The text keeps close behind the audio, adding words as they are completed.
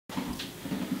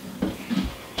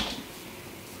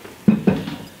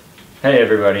Hey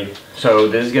everybody, so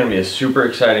this is going to be a super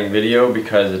exciting video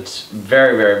because it's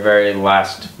very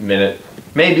last minute,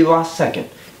 maybe last second.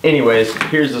 Anyways,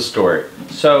 here's the story.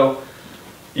 So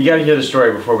you got to hear the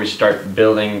story before we start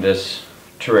building this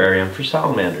terrarium for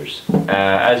salamanders.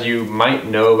 As you might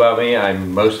know about me,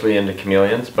 I'm mostly into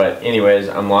chameleons, but anyways,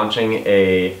 I'm launching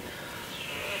a,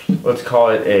 let's call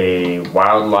it a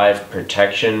wildlife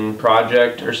protection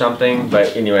project or something.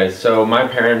 But anyways, so my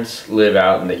parents live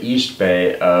out in the East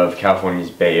Bay of California's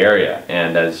Bay Area,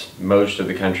 and as most of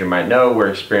the country might know, we're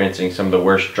experiencing some of the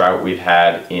worst drought we've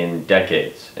had in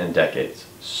decades and decades.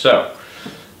 So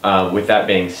with that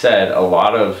being said, a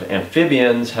lot of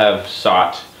amphibians have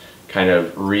sought kind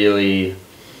of really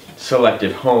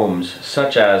selective homes,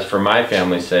 such as, for my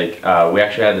family's sake, we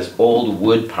actually had this old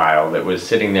wood pile that was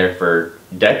sitting there for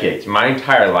decades, my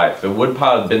entire life. The wood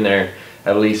pile had been there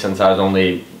at least since I was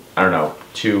only, I don't know,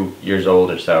 2 years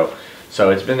old or so.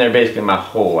 So it's been there basically my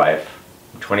whole life.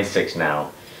 I'm 26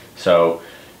 now. So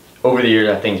over the years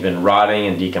that thing's been rotting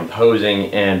and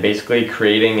decomposing and basically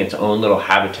creating its own little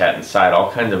habitat inside. All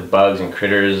kinds of bugs and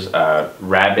critters,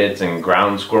 rabbits and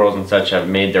ground squirrels and such have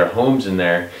made their homes in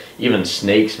there, even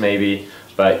snakes maybe.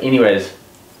 But anyways,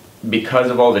 because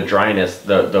of all the dryness,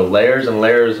 the layers and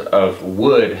layers of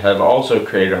wood have also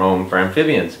created a home for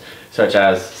amphibians, such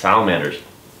as salamanders.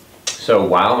 So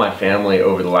while my family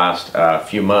over the last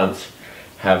few months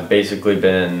have basically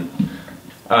been,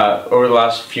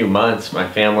 my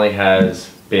family has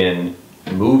been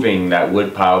moving that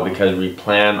wood pile because we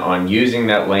plan on using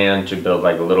that land to build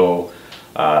like a little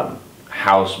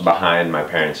house behind my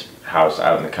parents' house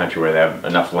out in the country where they have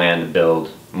enough land to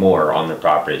build more on their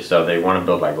property. So they want to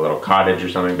build like a little cottage or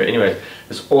something. But anyways,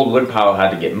 this old wood pile had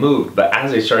to get moved. But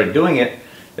as they started doing it,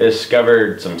 they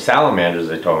discovered some salamanders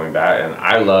they told me about, and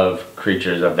I love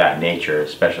creatures of that nature,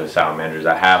 especially salamanders.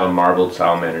 I have a marbled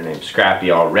salamander named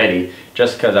Scrappy already,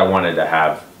 just because I wanted to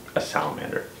have a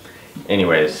salamander.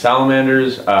 Anyways,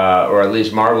 salamanders, or at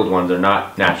least marbled ones, are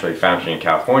not naturally found here in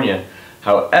California.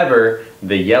 However,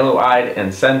 the yellow-eyed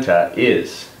ensatina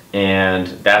is. And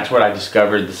that's what I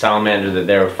discovered the salamander that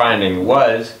they were finding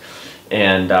was.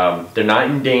 And they're not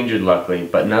endangered, luckily,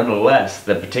 but nonetheless,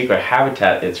 the particular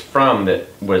habitat it's from that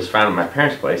was found at my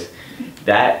parents' place,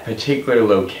 that particular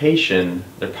location,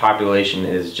 their population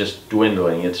is just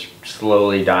dwindling. It's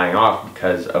slowly dying off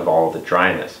because of all the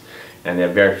dryness, and they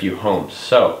have very few homes.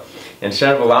 So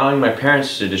instead of allowing my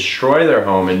parents to destroy their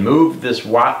home and move this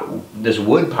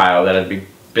wood pile that had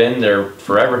been their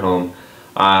forever home,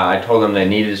 I told them they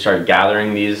needed to start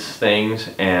gathering these things,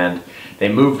 and they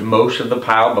moved most of the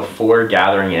pile before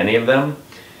gathering any of them.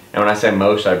 And when I say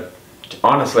most,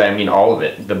 honestly I mean all of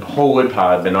it. The whole wood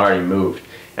pile had been already moved.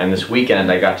 And this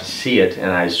weekend I got to see it,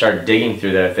 and I started digging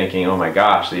through there thinking, oh my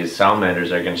gosh, these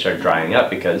salamanders are going to start drying up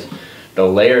because the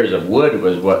layers of wood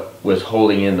was what was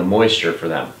holding in the moisture for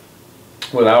them.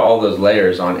 Without all those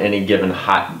layers on any given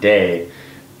hot day,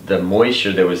 the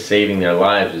moisture that was saving their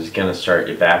lives is going to start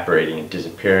evaporating and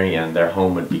disappearing, and their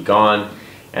home would be gone,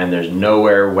 and there's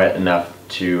nowhere wet enough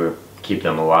to keep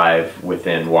them alive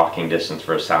within walking distance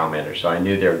for a salamander. So I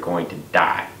knew they were going to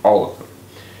die, all of them.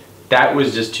 That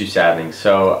was just too saddening.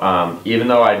 So even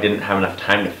though I didn't have enough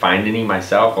time to find any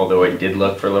myself, although I did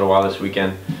look for a little while this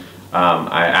weekend,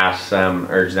 I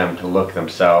urged them to look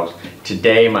themselves.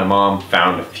 Today my mom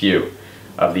found a few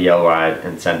of the yellow-eyed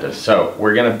ensatina. So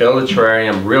we're gonna build a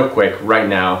terrarium real quick right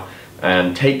now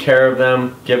and take care of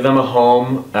them, give them a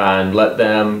home, and let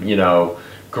them, you know,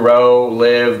 grow,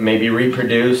 live, maybe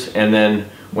reproduce, and then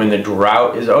when the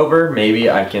drought is over,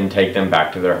 maybe I can take them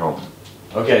back to their home.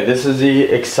 Okay, this is the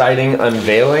exciting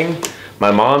unveiling. My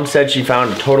mom said she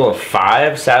found a total of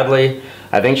 5. Sadly,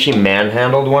 I think she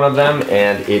manhandled one of them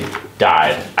and it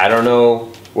died. I don't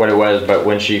know what it was, but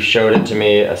when she showed it to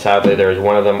me, sadly there was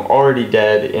one of them already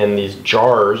dead in these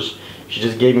jars. She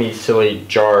just gave me silly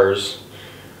jars.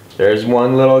 There's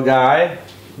one little guy,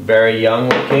 very young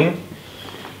looking.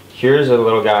 Here's a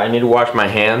little guy. I need to wash my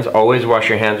hands. Always wash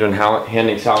your hands when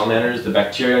handling salamanders. The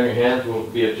bacteria on your hands will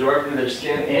be absorbed into their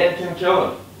skin and can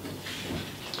kill them.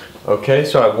 Okay,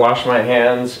 so I've washed my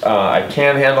hands. I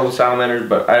can handle the salamanders,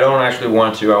 but I don't actually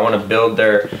want to. I want to build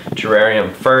their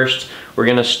terrarium first. We're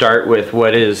going to start with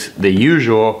what is the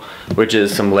usual, which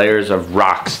is some layers of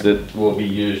rocks that will be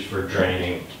used for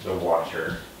draining the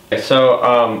water. Okay, so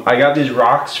I got these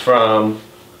rocks from,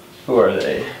 who are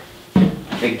they?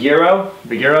 Vigiro.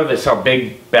 They sell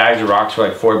big bags of rocks for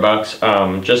like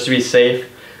 $4. Just to be safe,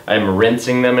 I'm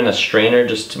rinsing them in a strainer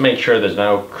just to make sure there's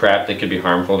no crap that could be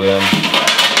harmful to them.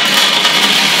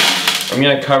 I'm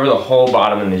going to cover the whole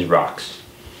bottom in these rocks.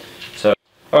 So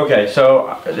Okay,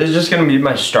 so this is just going to be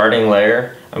my starting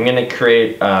layer. I'm going to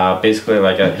create basically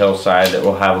like a hillside that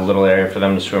will have a little area for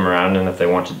them to swim around in if they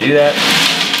want to do that.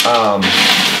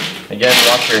 Again,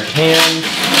 wash your hands.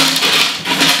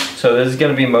 So this is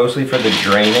going to be mostly for the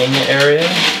draining area.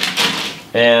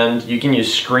 And you can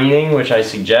use screening, which I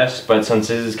suggest, but since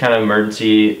this is kind of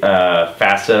emergency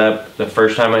fast setup, the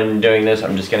first time I'm doing this,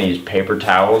 I'm just going to use paper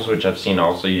towels, which I've seen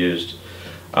also used,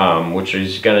 which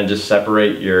is going to just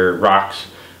separate your rocks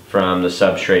from the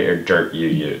substrate or dirt you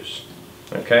use.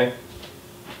 Okay?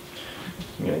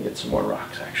 I'm going to get some more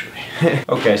rocks actually.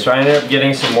 Okay, so I ended up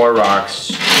getting some more rocks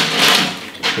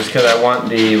just because I want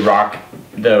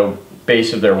the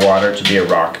base of their water to be a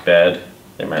rock bed.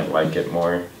 They might like it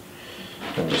more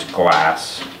than just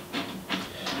glass.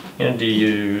 I'm going to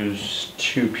use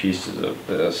 2 pieces of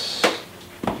this.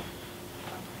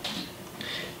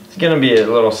 It's going to be a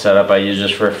little setup I use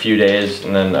just for a few days,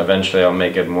 and then eventually I'll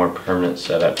make a more permanent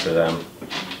setup for them.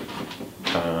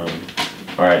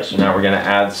 Alright, so now we're going to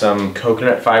add some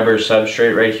coconut fiber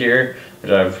substrate right here,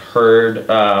 which I've heard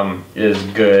is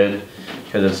good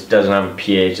because it doesn't have a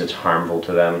pH that's harmful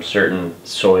to them. Certain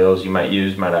soils you might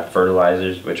use might have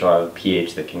fertilizers which will have a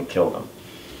pH that can kill them.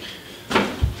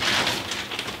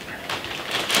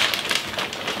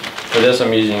 For this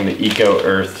I'm using the Eco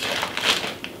Earth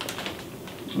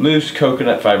loose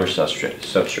coconut fiber substrate.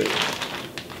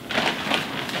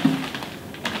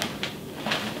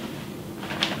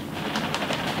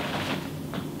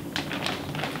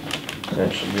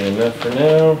 That should be enough for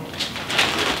now.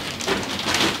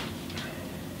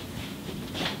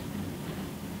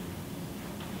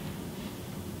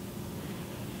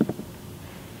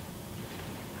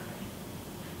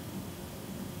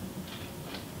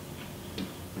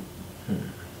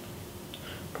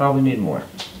 Probably need more.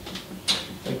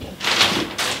 Okay.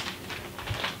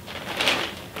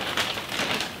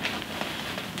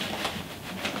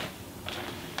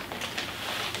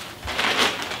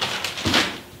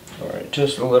 Alright,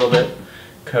 just a little bit.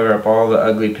 Cover up all the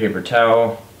ugly paper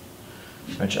towel,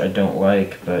 which I don't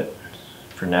like, but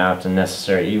for now it's a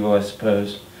necessary evil, I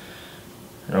suppose.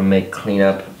 It'll make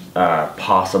cleanup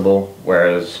possible,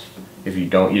 whereas if you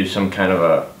don't use some kind of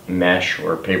a mesh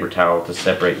or paper towel to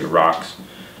separate your rocks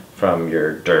from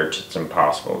your dirt, it's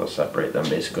impossible to separate them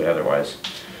basically otherwise.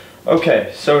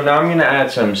 Okay, so now I'm going to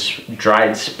add some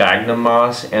dried sphagnum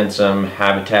moss and some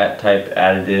habitat type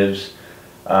additives.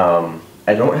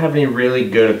 I don't have any really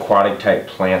good aquatic type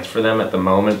plants for them at the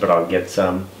moment, but I'll get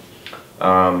some.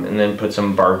 And then put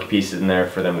some bark pieces in there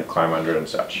for them to climb under and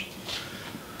such.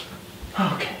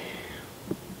 Okay.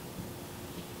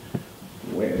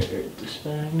 Where did the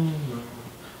sphagnum moss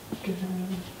go?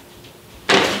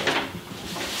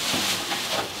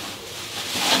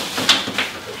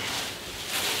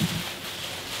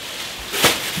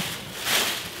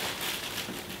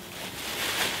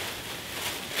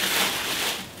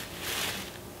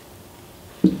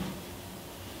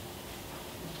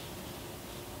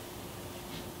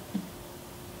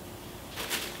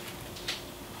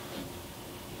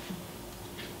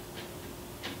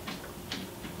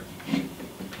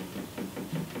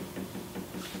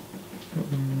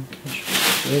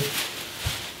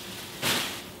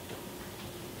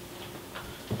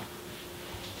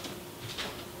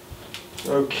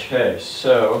 Okay,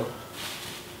 so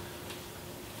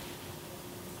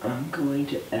I'm going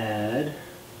to add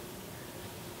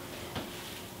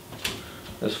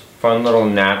this fun little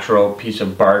natural piece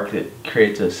of bark that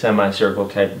creates a semicircle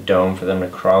type dome for them to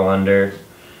crawl under.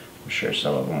 I'm sure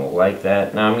some of them will like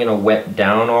that. Now I'm going to wet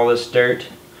down all this dirt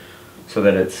so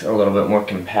that it's a little bit more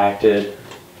compacted.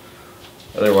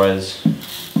 Otherwise,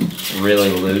 it's really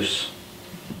loose.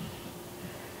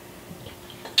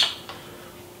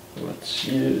 Let's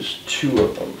use 2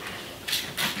 of them.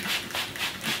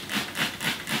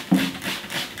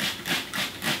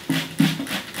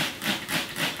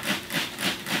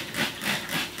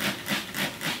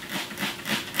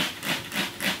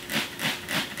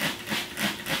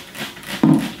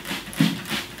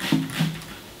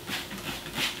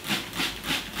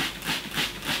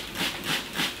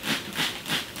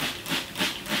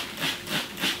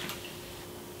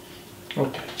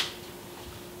 Okay.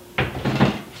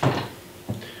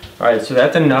 Alright, so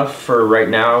that's enough for right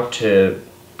now to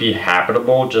be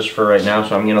habitable, just for right now,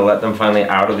 so I'm going to let them finally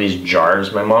out of these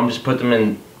jars. My mom just put them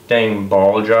in dang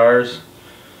ball jars.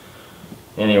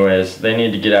 Anyways, they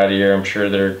need to get out of here. I'm sure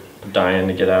they're dying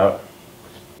to get out.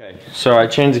 Okay, so I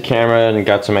changed the camera and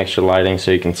got some extra lighting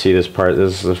so you can see this part.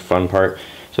 This is the fun part.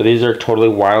 So these are totally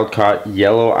wild-caught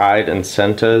yellow-eyed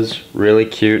ensatas, really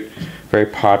cute, very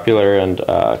popular and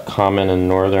common in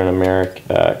Northern America,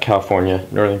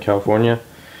 Northern California.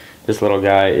 This little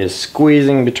guy is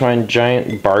squeezing between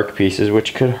giant bark pieces,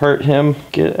 which could hurt him.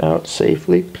 Get out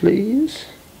safely, please.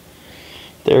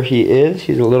 There he is.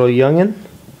 He's a little youngin',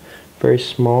 very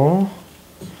small.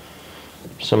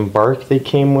 Some bark they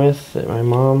came with that my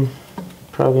mom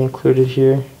probably included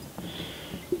here.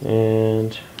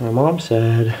 And my mom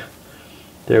said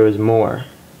there was more,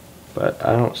 but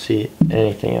I don't see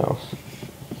anything else.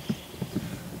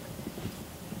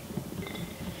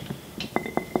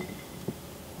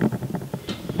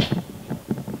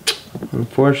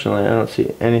 Unfortunately, I don't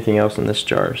see anything else in this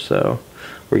jar, so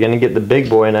we're gonna get the big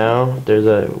boy now.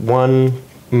 There's one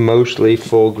mostly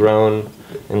full-grown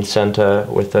ensatina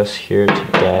with us here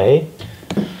today,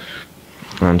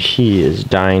 and he is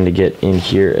dying to get in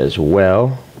here as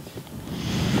well.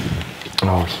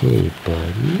 Oh, hey,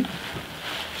 buddy.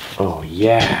 Oh,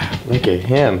 yeah, look at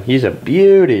him. He's a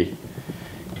beauty.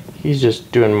 He's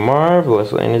just doing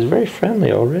marvelously, and he's very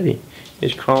friendly already.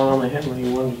 He's crawling on my head when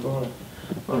he wanted to go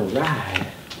on a ride.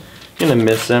 I'm gonna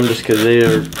miss them just because they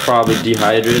are probably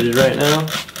dehydrated right now.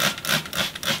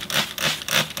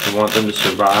 I want them to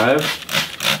survive.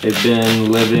 They've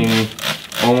been living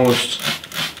almost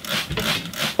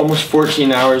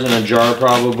 14 hours in a jar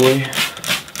probably.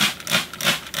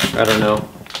 I don't know.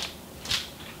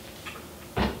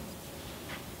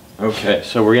 Okay,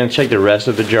 so we're gonna check the rest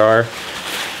of the jar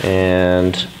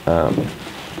and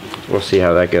we'll see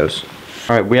how that goes.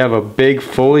 Alright, we have a big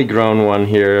fully grown one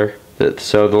here.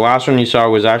 So the last one you saw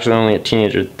was actually only a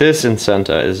teenager. This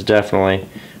ensatina is definitely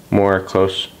more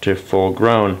close to full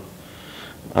grown.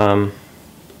 Alright,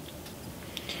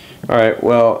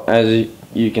 well, as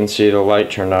you can see, the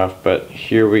light turned off, but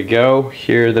here we go.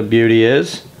 Here the beauty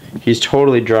is. He's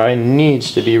totally dry,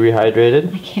 needs to be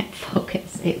rehydrated. I can't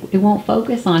focus. It won't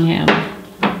focus on him.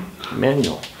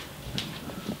 Manual.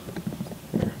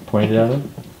 Here, point it at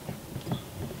him.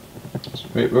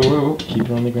 Wait, keep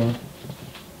it on the ground.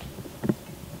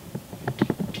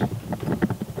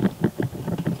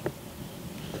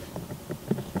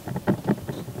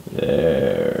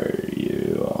 There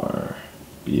you are.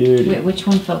 Beauty. Wait, which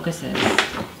one focuses?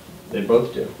 They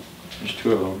both do. There's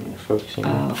two of them. You're focusing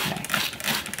on. Oh, okay.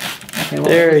 Okay, well,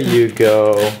 there you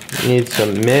go. Need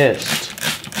some mist.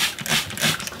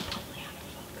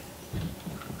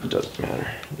 It doesn't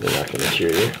matter. They're not going to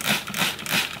hear you.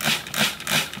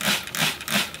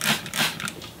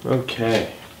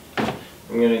 Okay.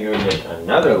 I'm going to go get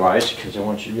another light because I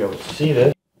want you to be able to see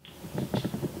this.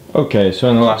 Okay, so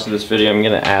in the last of this video, I'm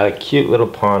going to add a cute little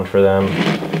pond for them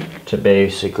to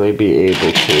basically be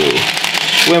able to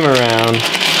swim around,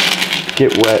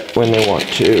 get wet when they want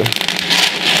to.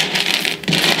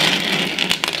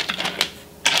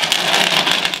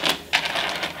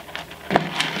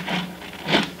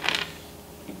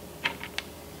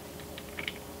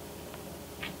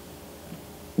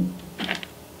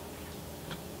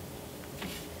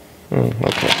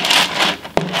 Okay.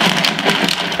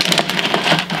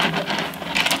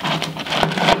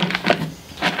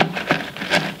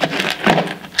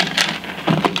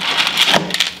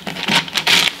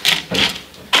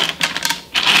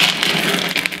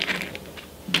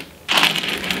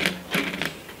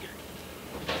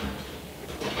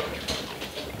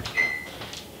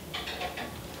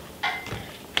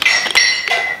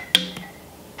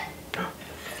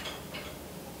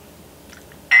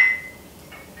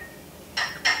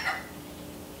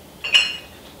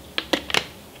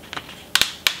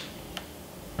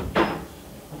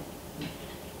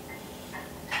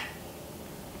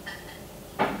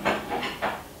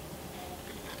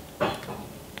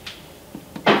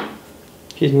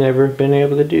 He's never been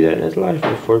able to do that in his life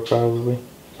before, probably.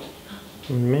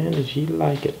 And man, did he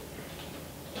like it.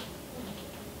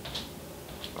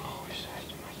 Oh, he's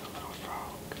acting like a little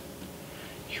frog.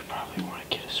 You probably want to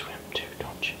get a swim too,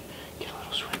 don't you? Get a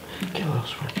little swim. Get a little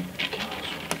swim. Get a little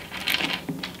swim.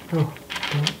 Oh,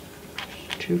 don't.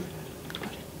 Too fast,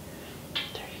 buddy.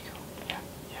 There you go.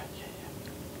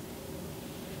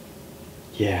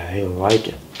 Yeah. Yeah, they like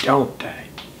it, don't they?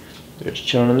 They're just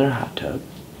chilling in their hot tub.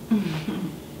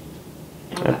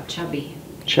 What about Chubby?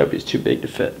 Chubby's too big to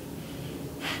fit.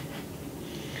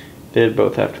 They'd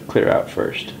both have to clear out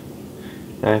first.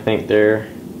 And I think they're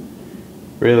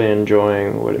really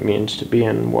enjoying what it means to be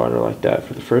in water like that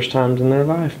for the first times in their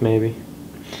life, maybe.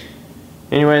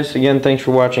 Anyways, again, thanks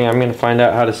for watching. I'm going to find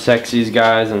out how to sex these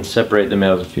guys and separate the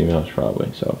males and females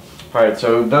probably. So, alright,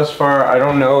 so thus far, I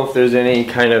don't know if there's any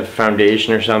kind of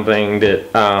foundation or something that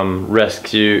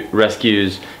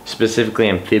rescues specifically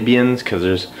amphibians, because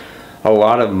there's a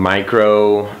lot of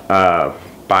micro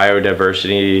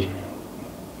biodiversity,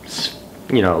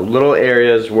 you know, little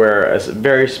areas where a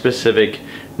very specific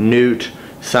newt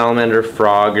salamander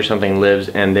frog or something lives,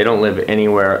 and they don't live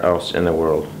anywhere else in the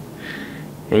world.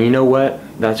 And you know what?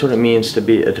 That's what it means to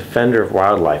be a defender of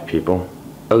wildlife, people.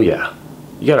 Oh yeah,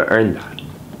 you gotta earn that.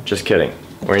 Just kidding.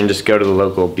 Or you can just go to the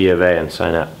local B of A and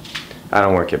sign up. I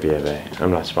don't work at B of A.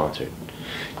 I'm not sponsored.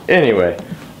 Anyway,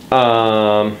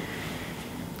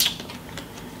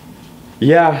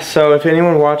 yeah, so if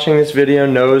anyone watching this video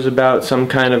knows about some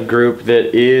kind of group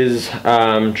that is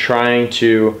trying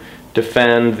to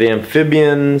defend the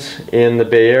amphibians in the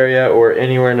Bay Area or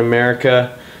anywhere in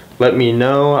America, let me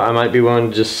know. I might be willing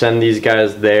to just send these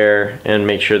guys there and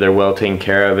make sure they're well taken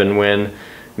care of, and when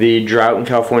the drought in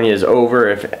California is over,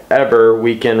 if ever,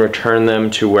 we can return them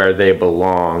to where they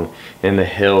belong, in the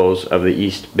hills of the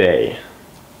East Bay.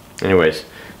 Anyways,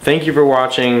 thank you for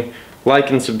watching. Like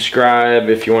and subscribe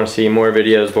if you want to see more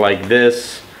videos like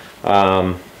this.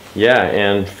 Yeah,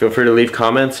 and feel free to leave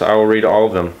comments. I will read all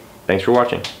of them. Thanks for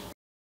watching.